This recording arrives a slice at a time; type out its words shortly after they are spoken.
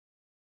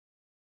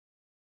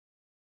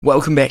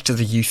Welcome back to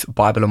the Youth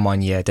Bible in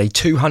 1 Year, day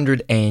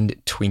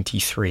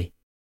 223.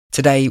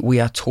 Today we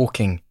are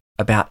talking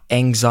about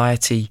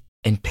anxiety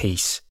and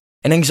peace.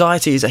 And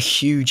anxiety is a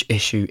huge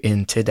issue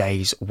in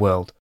today's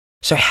world.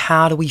 So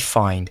how do we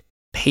find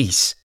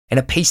peace, and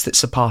a peace that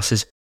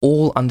surpasses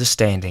all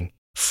understanding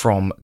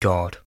from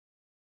God?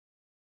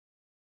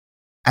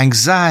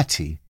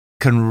 Anxiety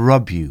can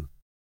rob you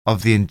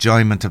of the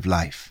enjoyment of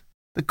life.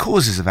 The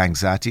causes of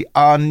anxiety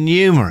are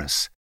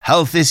numerous.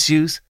 Health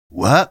issues,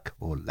 work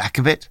or lack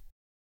of it,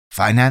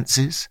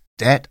 finances,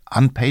 debt,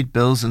 unpaid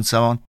bills and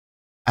so on,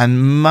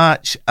 and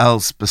much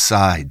else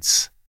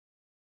besides.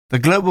 The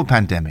global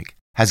pandemic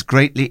has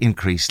greatly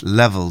increased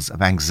levels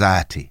of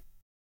anxiety.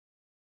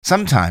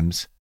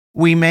 Sometimes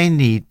we may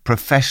need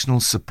professional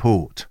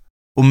support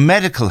or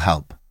medical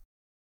help.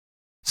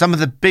 Some of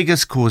the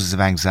biggest causes of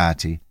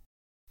anxiety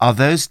are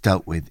those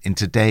dealt with in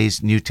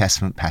today's New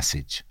Testament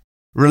passage: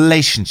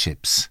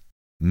 relationships,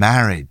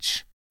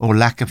 marriage or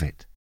lack of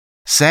it,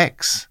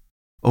 sex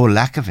or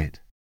lack of it,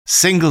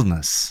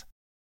 singleness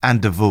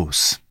and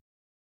divorce.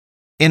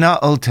 In our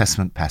Old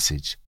Testament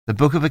passage, the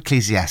book of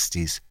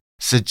Ecclesiastes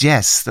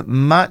suggests that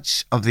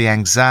much of the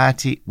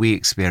anxiety we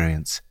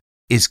experience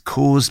is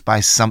caused by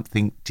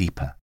something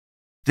deeper.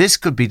 This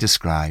could be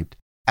described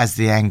as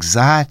the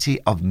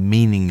anxiety of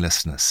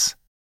meaninglessness.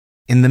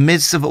 In the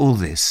midst of all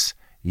this,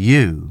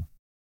 you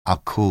are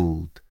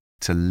called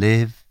to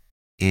live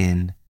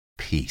in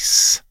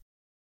peace.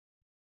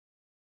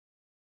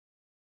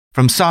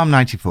 From Psalm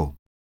 94.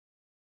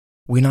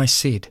 When I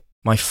said,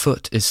 "My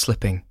foot is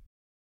slipping,"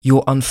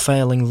 your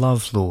unfailing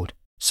love, Lord,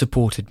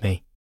 supported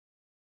me.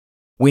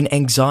 When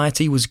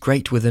anxiety was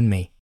great within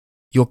me,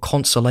 your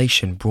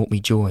consolation brought me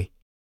joy.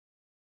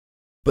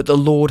 But the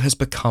Lord has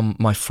become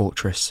my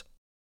fortress,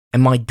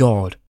 and my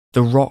God,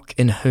 the rock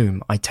in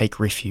whom I take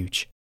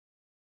refuge.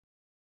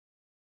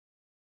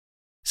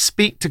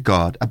 Speak to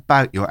God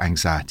about your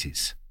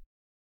anxieties.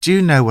 Do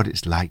you know what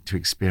it's like to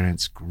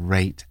experience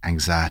great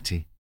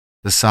anxiety?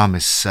 The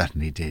psalmist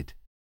certainly did.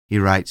 He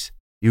writes,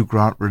 "You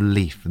grant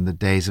relief in the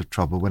days of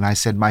trouble. When I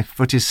said my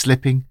foot is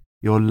slipping,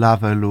 your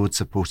love, O Lord,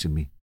 supported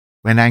me.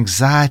 When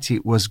anxiety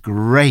was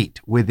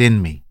great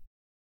within me,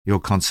 your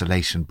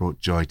consolation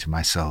brought joy to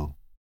my soul."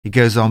 He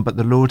goes on, "But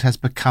the Lord has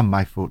become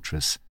my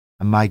fortress,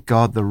 and my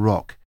God the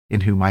rock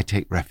in whom I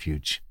take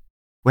refuge."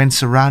 When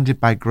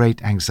surrounded by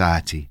great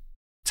anxiety,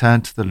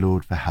 turn to the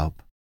Lord for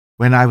help.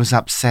 When I was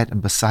upset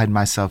and beside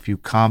myself, you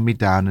calmed me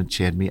down and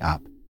cheered me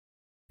up.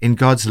 In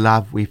God's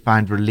love, we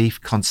find relief,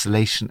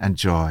 consolation, and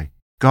joy.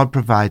 God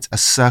provides a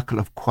circle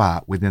of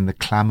quiet within the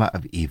clamor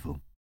of evil.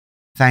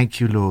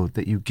 Thank you, Lord,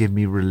 that you give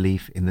me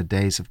relief in the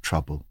days of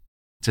trouble.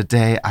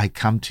 Today I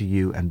come to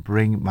you and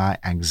bring my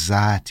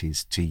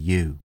anxieties to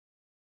you.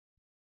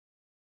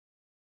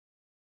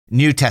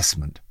 New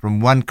Testament from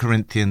 1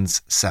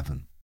 Corinthians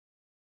 7.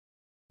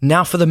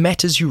 Now for the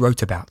matters you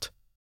wrote about.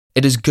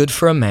 It is good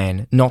for a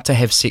man not to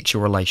have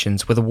sexual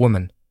relations with a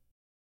woman.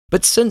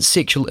 But since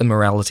sexual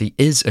immorality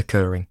is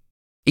occurring,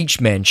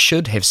 each man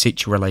should have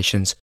sexual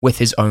relations with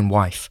his own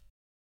wife,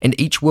 and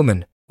each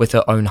woman with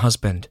her own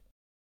husband.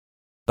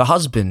 The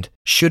husband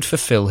should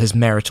fulfill his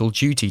marital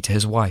duty to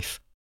his wife,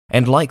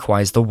 and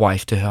likewise the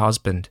wife to her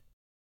husband.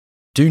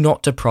 Do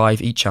not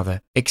deprive each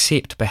other,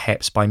 except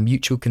perhaps by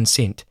mutual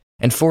consent,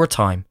 and for a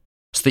time,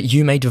 so that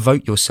you may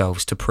devote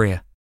yourselves to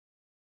prayer.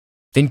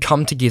 Then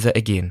come together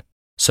again,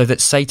 so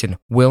that Satan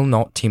will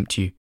not tempt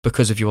you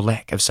because of your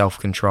lack of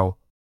self-control.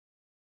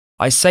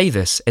 I say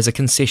this as a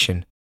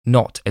concession,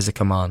 not as a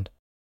command.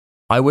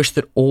 I wish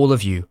that all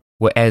of you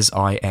were as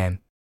I am,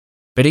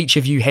 but each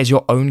of you has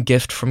your own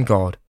gift from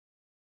God.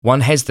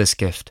 One has this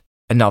gift,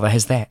 another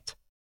has that.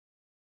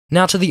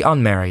 Now to the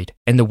unmarried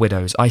and the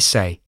widows I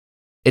say,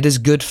 it is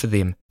good for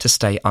them to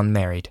stay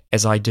unmarried,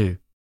 as I do.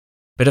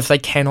 But if they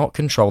cannot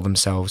control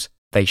themselves,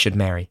 they should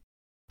marry,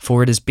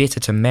 for it is better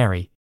to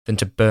marry than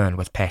to burn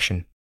with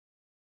passion.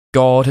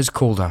 God has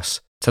called us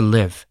to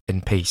live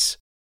in peace.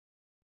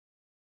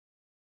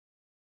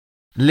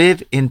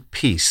 Live in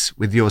peace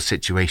with your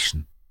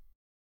situation.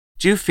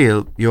 Do you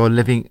feel you're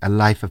living a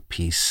life of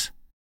peace?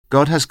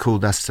 God has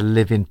called us to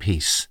live in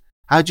peace.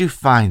 How do you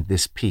find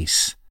this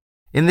peace?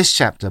 In this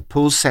chapter,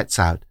 Paul sets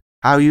out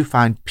how you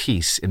find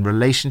peace in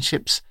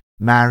relationships,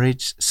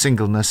 marriage,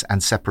 singleness,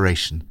 and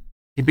separation.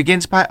 He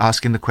begins by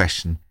asking the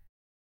question,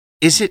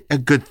 is it a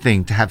good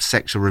thing to have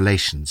sexual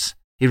relations?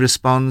 He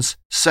responds,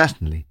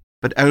 certainly,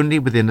 but only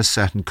within a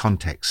certain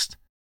context.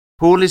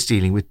 Paul is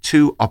dealing with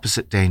two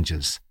opposite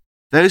dangers: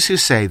 those who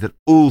say that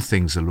all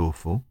things are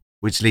lawful,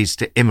 which leads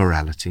to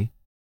immorality,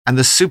 and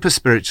the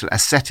super-spiritual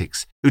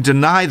ascetics who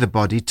deny the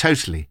body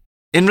totally.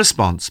 In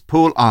response,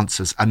 Paul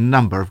answers a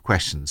number of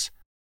questions.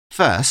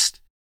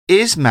 First,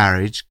 is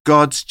marriage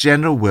God's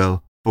general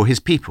will for his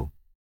people?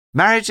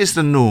 Marriage is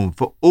the norm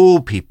for all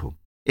people.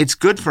 It's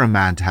good for a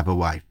man to have a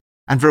wife,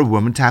 and for a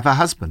woman to have a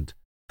husband.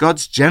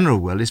 God's general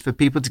will is for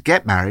people to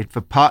get married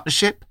for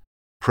partnership,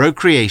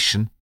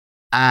 procreation,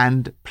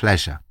 and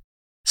pleasure.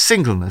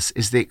 Singleness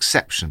is the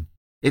exception.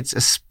 It's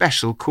a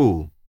special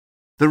call.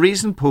 The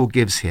reason Paul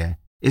gives here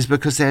is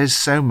because there is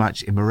so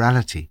much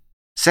immorality.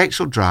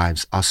 Sexual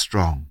drives are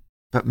strong,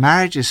 but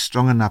marriage is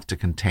strong enough to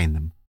contain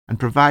them and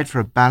provide for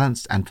a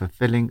balanced and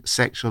fulfilling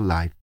sexual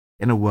life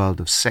in a world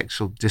of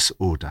sexual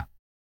disorder.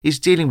 He's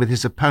dealing with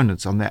his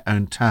opponents on their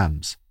own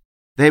terms.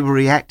 They were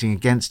reacting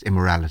against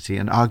immorality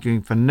and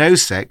arguing for no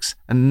sex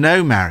and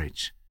no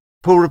marriage.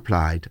 Paul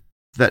replied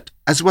that,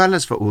 as well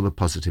as for all the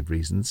positive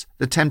reasons,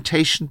 the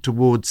temptation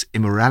towards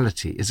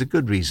immorality is a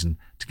good reason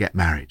to get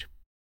married.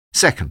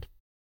 Second,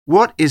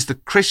 what is the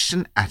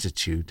Christian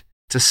attitude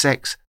to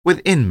sex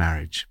within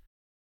marriage?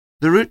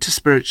 The route to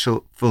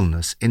spiritual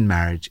fullness in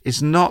marriage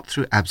is not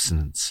through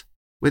abstinence.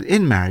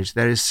 Within marriage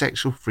there is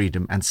sexual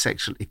freedom and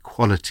sexual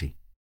equality.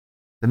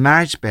 The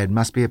marriage bed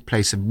must be a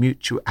place of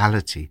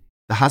mutuality,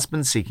 the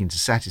husband seeking to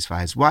satisfy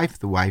his wife,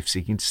 the wife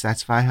seeking to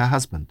satisfy her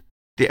husband.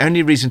 The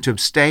only reason to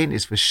abstain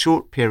is for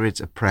short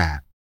periods of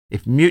prayer,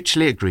 if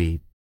mutually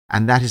agreed,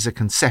 and that is a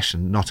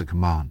concession, not a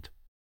command.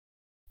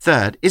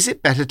 Third, is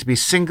it better to be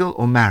single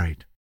or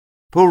married?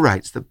 Paul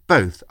writes that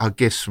both are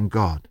gifts from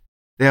God.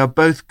 They are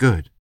both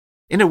good.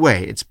 In a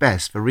way, it's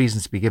best, for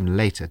reasons to be given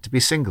later, to be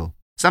single.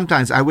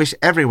 Sometimes I wish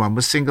everyone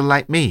was single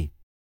like me.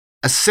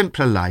 A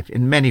simpler life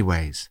in many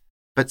ways.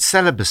 But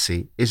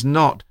celibacy is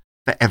not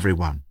for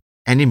everyone,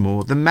 any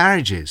more than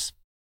marriage is.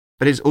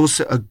 But it's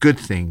also a good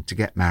thing to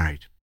get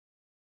married.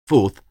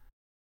 Fourth,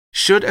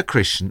 should a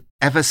Christian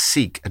ever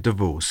seek a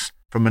divorce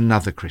from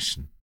another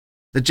Christian?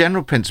 The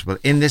general principle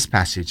in this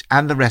passage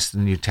and the rest of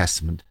the New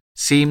Testament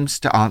seems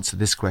to answer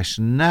this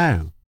question: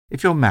 no.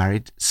 If you're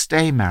married,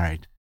 stay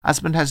married.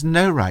 Husband has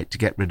no right to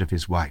get rid of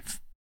his wife.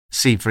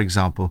 See, for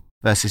example,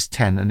 verses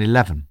 10 and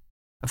 11.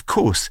 Of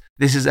course,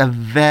 this is a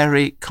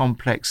very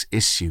complex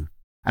issue,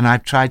 and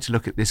I've tried to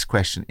look at this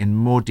question in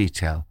more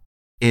detail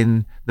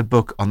in the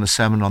book on the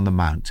Sermon on the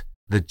Mount,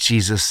 The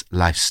Jesus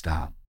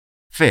Lifestyle.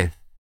 Fifth,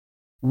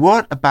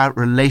 what about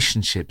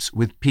relationships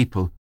with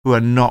people who are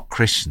not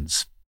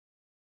Christians?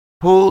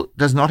 Paul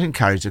does not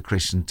encourage a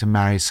Christian to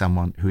marry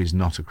someone who is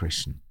not a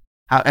Christian.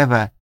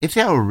 However, if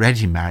they are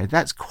already married,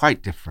 that's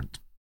quite different.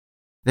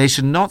 They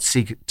should not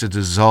seek to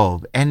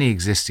dissolve any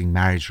existing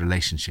marriage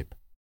relationship.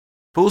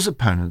 Paul's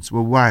opponents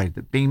were worried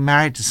that being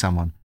married to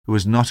someone who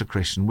was not a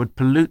Christian would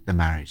pollute the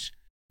marriage.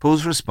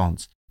 Paul's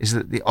response is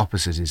that the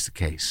opposite is the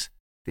case.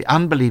 The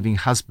unbelieving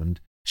husband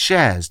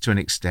shares to an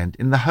extent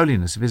in the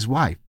holiness of his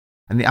wife,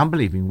 and the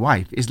unbelieving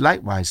wife is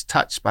likewise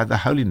touched by the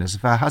holiness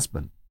of her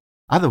husband.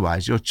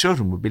 Otherwise, your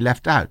children would be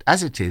left out.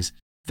 As it is,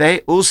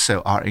 they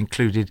also are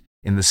included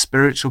in the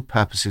spiritual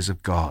purposes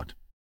of God.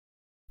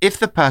 If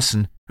the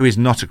person who is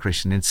not a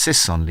Christian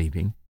insists on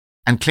leaving,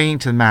 and clinging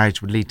to the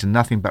marriage would lead to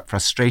nothing but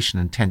frustration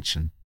and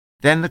tension,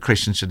 then the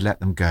Christian should let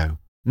them go,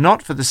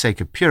 not for the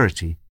sake of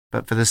purity,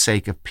 but for the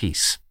sake of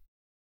peace.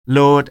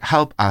 Lord,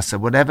 help us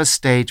at whatever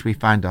stage we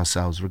find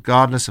ourselves,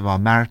 regardless of our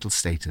marital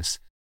status,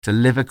 to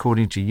live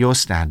according to your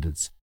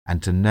standards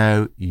and to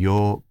know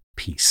your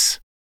peace.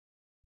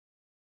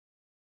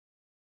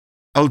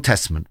 Old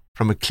Testament,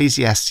 from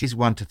Ecclesiastes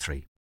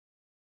 1-3.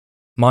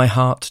 My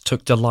heart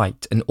took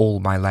delight in all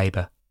my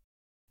labour,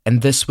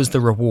 and this was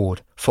the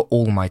reward for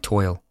all my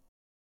toil.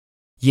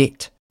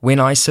 Yet, when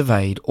I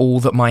surveyed all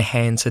that my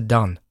hands had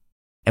done,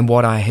 and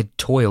what I had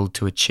toiled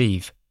to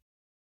achieve,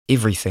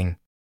 everything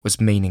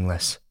was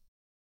meaningless,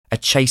 a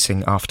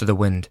chasing after the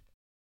wind.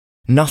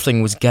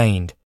 Nothing was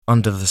gained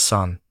under the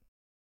sun.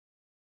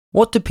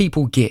 What do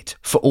people get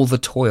for all the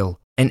toil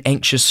and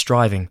anxious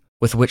striving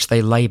with which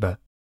they labour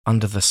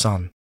under the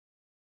sun?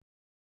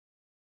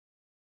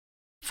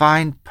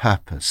 Find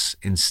purpose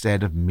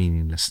instead of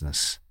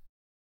meaninglessness.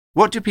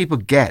 What do people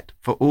get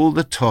for all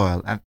the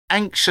toil and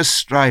anxious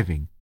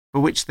striving for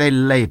which they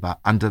labour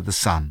under the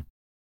sun?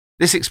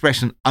 This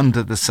expression,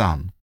 under the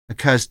sun,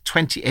 occurs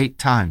 28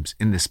 times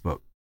in this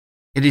book.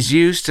 It is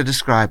used to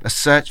describe a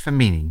search for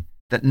meaning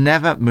that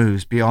never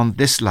moves beyond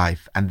this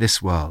life and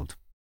this world.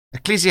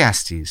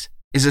 Ecclesiastes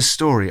is a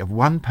story of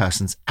one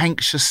person's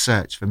anxious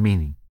search for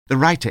meaning. The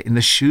writer, in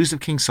the shoes of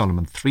King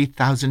Solomon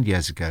 3,000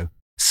 years ago,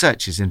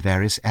 searches in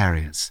various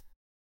areas.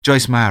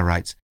 Joyce Meyer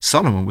writes,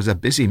 Solomon was a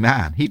busy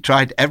man. He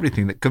tried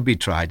everything that could be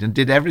tried and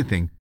did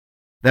everything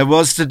there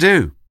was to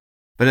do.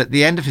 But at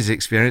the end of his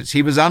experience,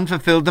 he was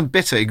unfulfilled and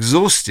bitter,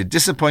 exhausted,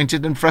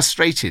 disappointed and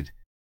frustrated.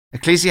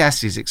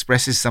 Ecclesiastes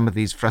expresses some of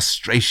these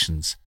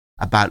frustrations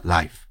about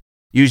life.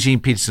 Eugene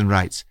Peterson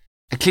writes,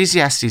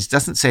 Ecclesiastes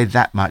doesn't say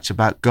that much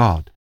about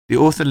God. The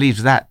author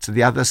leaves that to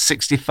the other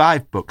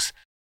 65 books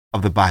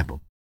of the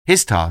Bible.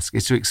 His task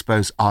is to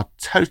expose our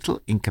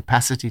total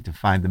incapacity to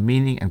find the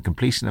meaning and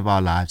completion of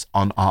our lives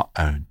on our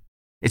own.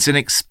 It's an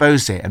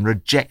expose and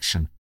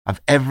rejection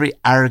of every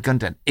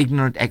arrogant and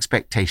ignorant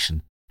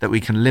expectation that we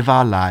can live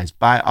our lives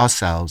by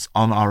ourselves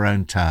on our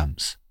own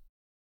terms.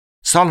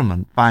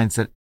 Solomon finds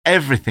that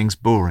everything's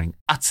boring,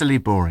 utterly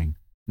boring.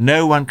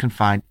 No one can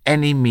find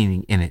any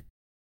meaning in it.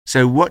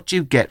 So what do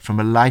you get from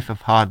a life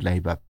of hard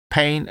labour,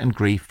 pain and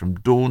grief from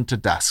dawn to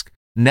dusk,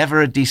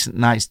 never a decent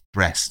night's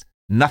rest,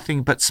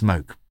 nothing but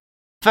smoke?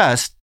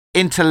 First,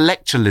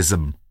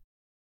 intellectualism.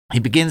 He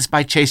begins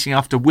by chasing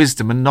after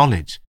wisdom and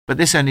knowledge, but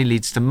this only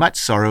leads to much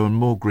sorrow and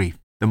more grief.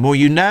 The more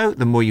you know,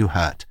 the more you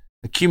hurt.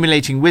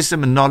 Accumulating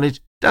wisdom and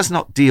knowledge does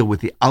not deal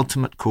with the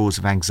ultimate cause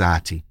of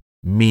anxiety,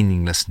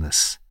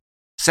 meaninglessness.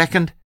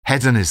 Second,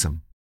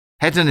 hedonism.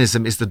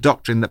 Hedonism is the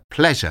doctrine that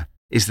pleasure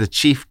is the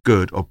chief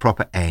good or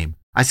proper aim.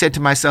 I said to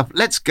myself,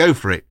 let's go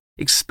for it.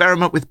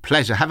 Experiment with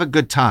pleasure, have a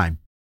good time.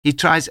 He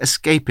tries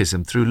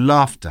escapism through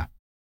laughter.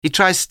 He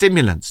tries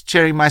stimulants,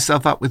 cheering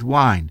myself up with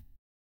wine.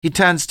 He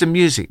turns to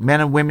music, men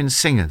and women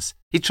singers.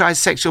 He tries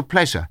sexual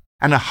pleasure,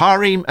 and a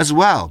harem as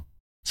well.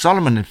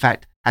 Solomon, in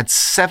fact, had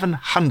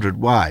 700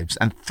 wives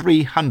and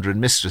 300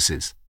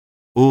 mistresses.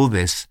 All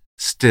this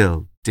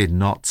still did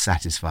not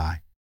satisfy.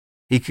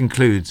 He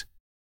concludes,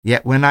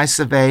 "Yet when I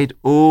surveyed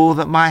all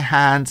that my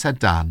hands had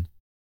done,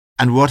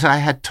 and what I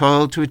had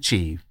toiled to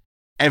achieve,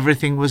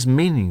 everything was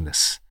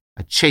meaningless,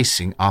 a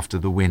chasing after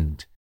the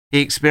wind." He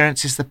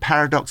experiences the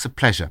paradox of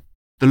pleasure,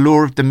 the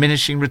law of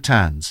diminishing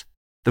returns.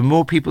 The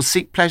more people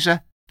seek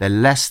pleasure, the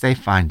less they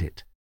find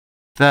it.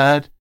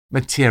 Third,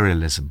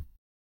 materialism.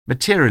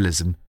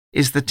 Materialism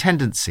is the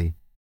tendency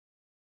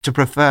to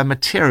prefer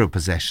material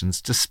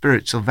possessions to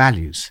spiritual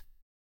values.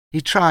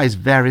 He tries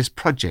various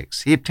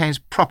projects. He obtains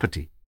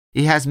property.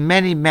 He has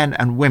many men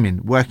and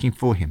women working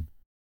for him.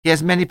 He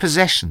has many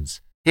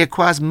possessions. He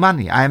acquires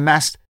money. I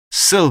amassed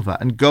silver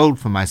and gold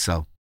for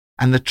myself,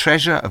 and the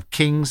treasure of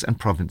kings and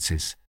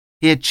provinces.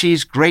 He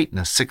achieves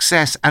greatness,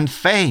 success, and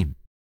fame.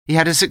 He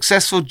had a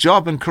successful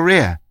job and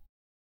career.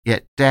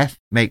 Yet death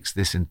makes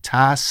this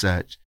entire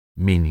search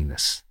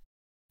meaningless.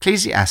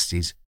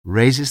 Ecclesiastes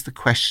raises the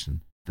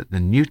question that the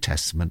New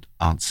Testament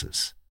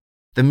answers.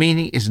 The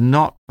meaning is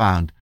not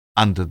found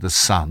under the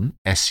sun,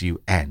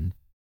 S-U-N,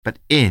 but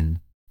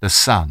in the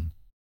Son,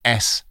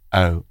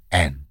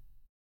 S-O-N.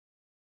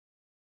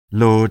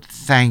 Lord,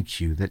 thank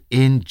you that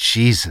in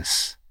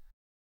Jesus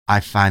I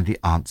find the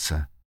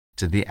answer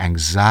to the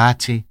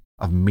anxiety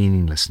of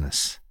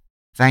meaninglessness.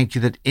 Thank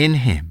you that in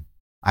him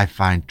I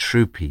find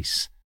true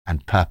peace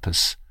and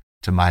purpose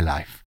to my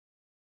life.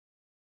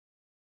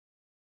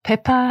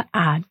 Pippa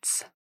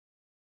adds,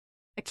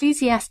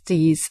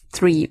 Ecclesiastes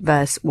 3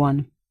 verse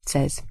 1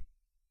 says,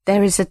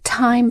 "There is a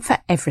time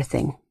for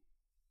everything.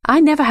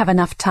 I never have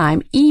enough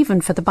time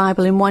even for the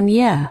Bible in 1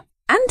 year,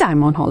 and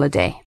I'm on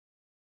holiday."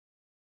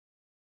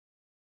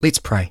 Let's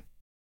pray.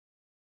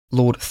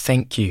 Lord,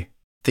 thank you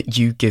that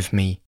you give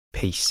me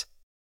peace.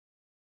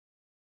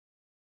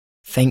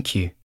 Thank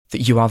you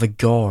that you are the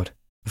God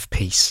of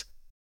peace.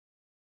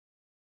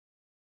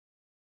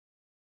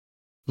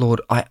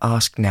 Lord, I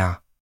ask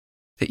now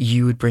that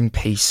you would bring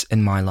peace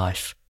in my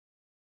life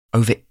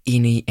over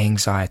any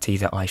anxiety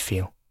that I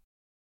feel.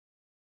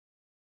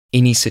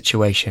 Any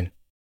situation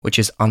which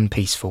is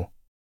unpeaceful,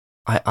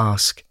 I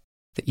ask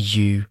that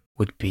you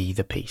would be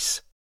the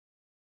peace.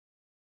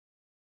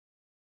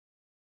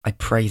 I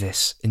pray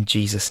this in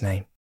Jesus'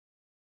 name.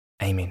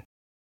 Amen.